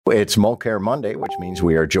It's Mulcair Monday, which means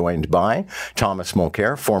we are joined by Thomas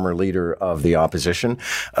Mulcair, former leader of the opposition.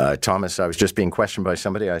 Thomas, I was just being questioned by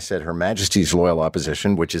somebody. I said Her Majesty's Loyal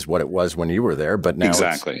Opposition, which is what it was when you were there, but now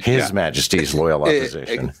it's His Majesty's Loyal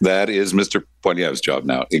Opposition. That is Mr. Poilievre's job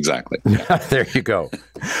now. Exactly. There you go.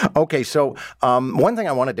 Okay, so one thing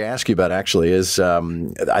I wanted to ask you about actually is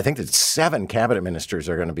I think that 7 cabinet ministers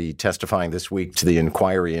are going to be testifying this week to the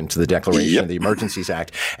inquiry into the declaration of the Emergencies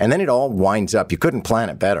Act, and then it all winds up. You couldn't plan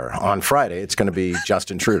it better. On Friday, it's going to be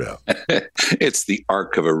Justin Trudeau. It's the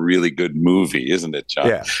arc of a really good movie, isn't it, John?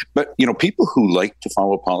 Yeah. But, people who like to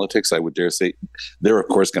follow politics, I would dare say, they're, of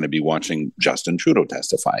course, going to be watching Justin Trudeau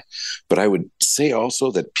testify. But I would say also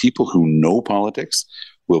that people who know politics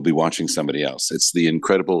will be watching somebody else. It's the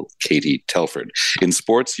incredible Katie Telford. In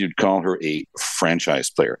sports, you'd call her a franchise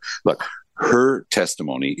player. Look, her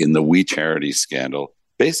testimony in the We Charity scandal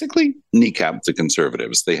basically kneecapped the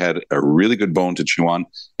Conservatives. They had a really good bone to chew on.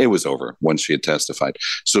 It was over once she had testified.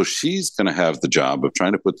 So she's going to have the job of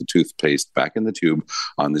trying to put the toothpaste back in the tube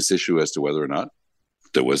on this issue as to whether or not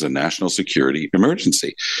there was a national security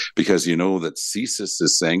emergency, because that CSIS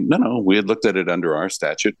is saying, no, we had looked at it under our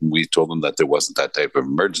statute and we told them that there wasn't that type of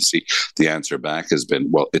emergency. The answer back has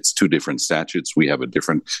been, well, it's 2 different statutes. We have a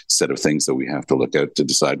different set of things that we have to look at to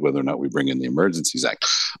decide whether or not we bring in the Emergencies Act.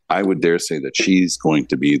 I would dare say that she's going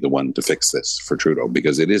to be the one to fix this for Trudeau,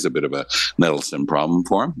 because it is a bit of a nettlesome problem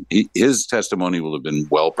for him. His testimony will have been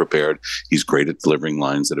well prepared. He's great at delivering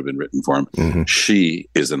lines that have been written for him. Mm-hmm. She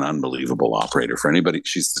is an unbelievable operator for anybody.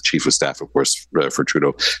 She's the chief of staff, of course, for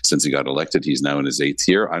Trudeau since he got elected. He's now in his 8th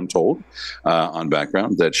year. I'm told on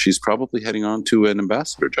background that she's probably heading on to an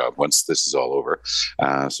ambassador job once this is all over.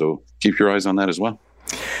 So keep your eyes on that as well.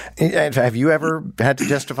 Have you ever had to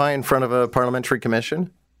testify in front of a parliamentary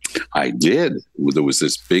commission? I did. There was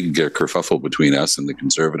this big kerfuffle between us and the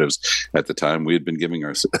Conservatives at the time. We had been giving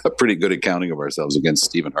a pretty good accounting of ourselves against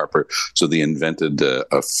Stephen Harper. So they invented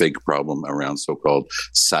a fake problem around so-called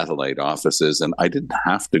satellite offices. And I didn't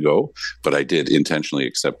have to go, but I did intentionally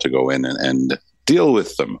accept to go in and deal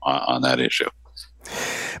with them on that issue.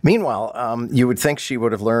 Meanwhile, you would think she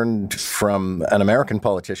would have learned from an American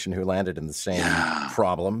politician who landed in the same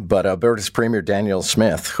problem, but Alberta's Premier Danielle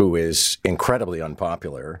Smith, who is incredibly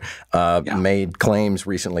unpopular, made claims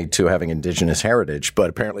recently to having Indigenous heritage, but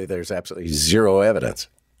apparently there's absolutely zero evidence.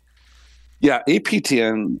 Yeah,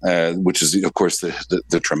 APTN, which is, of course,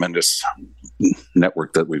 the tremendous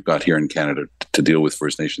network that we've got here in Canada to deal with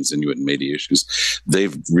First Nations, Inuit, and Métis issues,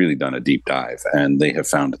 they've really done a deep dive, and they have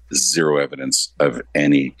found zero evidence of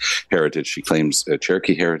any heritage. She claims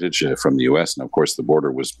Cherokee heritage from the U.S., and of course, the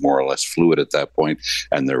border was more or less fluid at that point,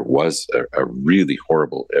 and there was a really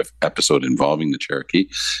horrible episode involving the Cherokee,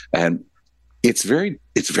 and it's very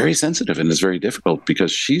sensitive and it's very difficult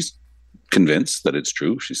because she's convinced that it's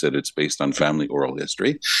true. She said it's based on family oral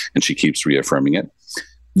history, and she keeps reaffirming it.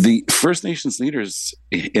 The First Nations leaders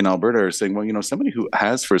in Alberta are saying, well, somebody who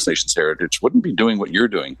has First Nations heritage wouldn't be doing what you're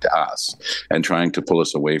doing to us and trying to pull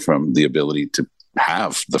us away from the ability to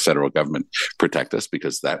have the federal government protect us,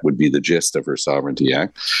 because that would be the gist of her Sovereignty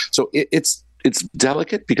Act. So it's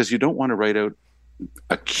delicate, because you don't want to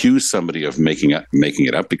accuse somebody of making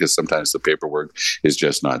it up, because sometimes the paperwork is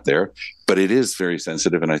just not there. But it is very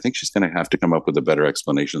sensitive, and I think she's going to have to come up with a better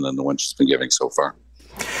explanation than the one she's been giving so far.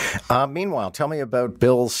 Meanwhile, tell me about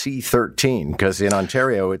Bill C-13, because in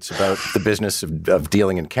Ontario it's about the business of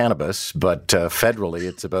dealing in cannabis, but federally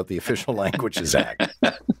it's about the Official Languages Act.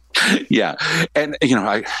 Yeah. And,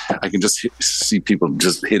 I can just see people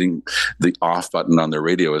just hitting the off button on their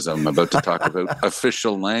radio as I'm about to talk about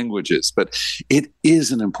official languages. But it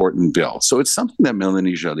is an important bill. So it's something that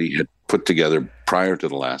Mélanie Joly had put together prior to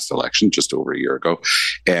the last election, just over a year ago.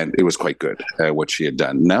 And it was quite good, what she had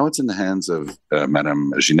done. Now it's in the hands of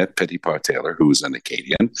Madame Ginette Petitpas-Taylor, who's an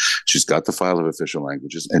Acadian. She's got the file of official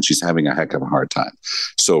languages, and she's having a heck of a hard time.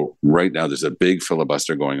 So right now there's a big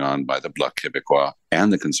filibuster going on by the Bloc Québécois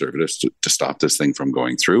and the Conservatives to stop this thing from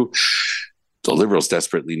going through. The Liberals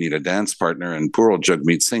desperately need a dance partner, and poor old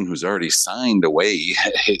Jagmeet Singh, who's already signed away,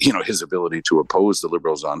 his ability to oppose the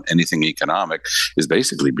Liberals on anything economic, is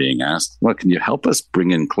basically being asked, well, can you help us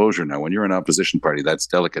bring in closure now? When you're an opposition party, that's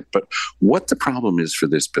delicate. But what the problem is for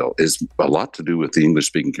this bill is a lot to do with the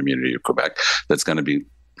English-speaking community of Quebec that's going to be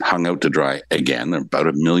hung out to dry again. There are about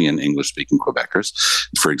 1 million English-speaking Quebecers.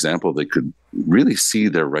 For example, they could really see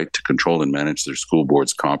their right to control and manage their school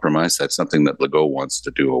boards compromised. That's something that Legault wants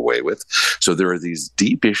to do away with. So there are these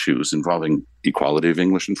deep issues involving equality of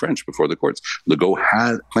English and French before the courts.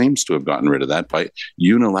 Legault claims to have gotten rid of that by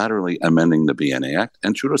unilaterally amending the BNA Act,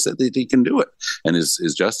 and Trudeau said that he can do it. And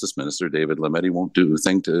his Justice Minister, David Lametti, won't do a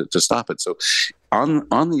thing to stop it. So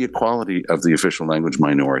on the equality of the official language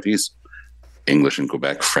minorities, English in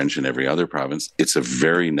Quebec, French in every other province, it's a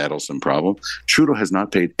very nettlesome problem. Trudeau has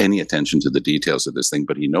not paid any attention to the details of this thing,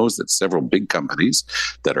 but he knows that several big companies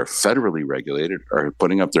that are federally regulated are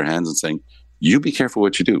putting up their hands and saying, you be careful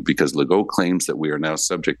what you do, because Legault claims that we are now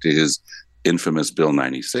subject to his infamous Bill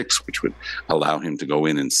 96, which would allow him to go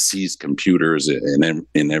in and seize computers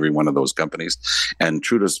in every one of those companies. And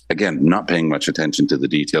Trudeau's, again, not paying much attention to the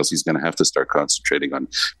details. He's going to have to start concentrating on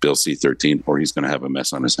Bill C-13, or he's going to have a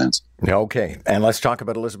mess on his hands. Okay. And let's talk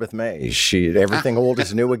about Elizabeth May. Everything old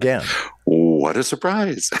is new again. What a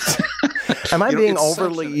surprise. Am I being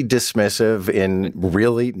overly dismissive in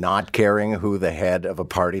really not caring who the head of a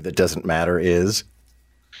party that doesn't matter is?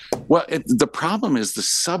 Well, the problem is the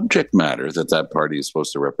subject matter that party is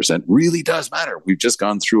supposed to represent really does matter. We've just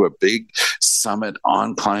gone through a big summit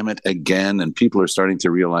on climate again, and people are starting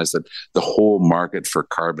to realize that the whole market for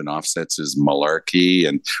carbon offsets is malarkey,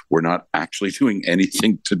 and we're not actually doing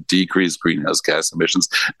anything to decrease greenhouse gas emissions,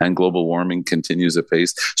 and global warming continues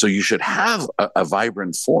apace. So you should have a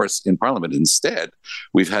vibrant force in Parliament. Instead,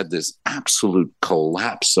 we've had this absolute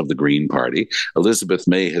collapse of the Green Party. Elizabeth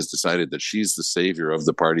May has decided that she's the savior of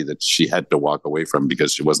the party that she had to walk away from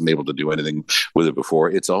because she wasn't able to do anything with it before.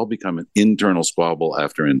 It's all become an internal squabble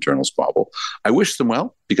after internal squabble. I wish them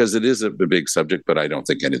well, because it is a big subject, but I don't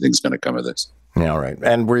think anything's going to come of this. Yeah, all right.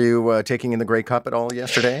 And were you taking in the Grey Cup at all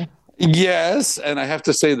yesterday? Yes, and I have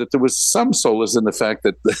to say that there was some solace in the fact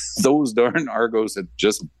that those darn Argos had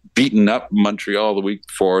just beaten up Montreal the week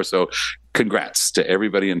before. So congrats to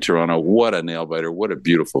everybody in Toronto. What a nail-biter. What a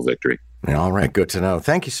beautiful victory. All right. Good to know.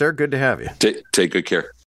 Thank you, sir. Good to have you. Take good care.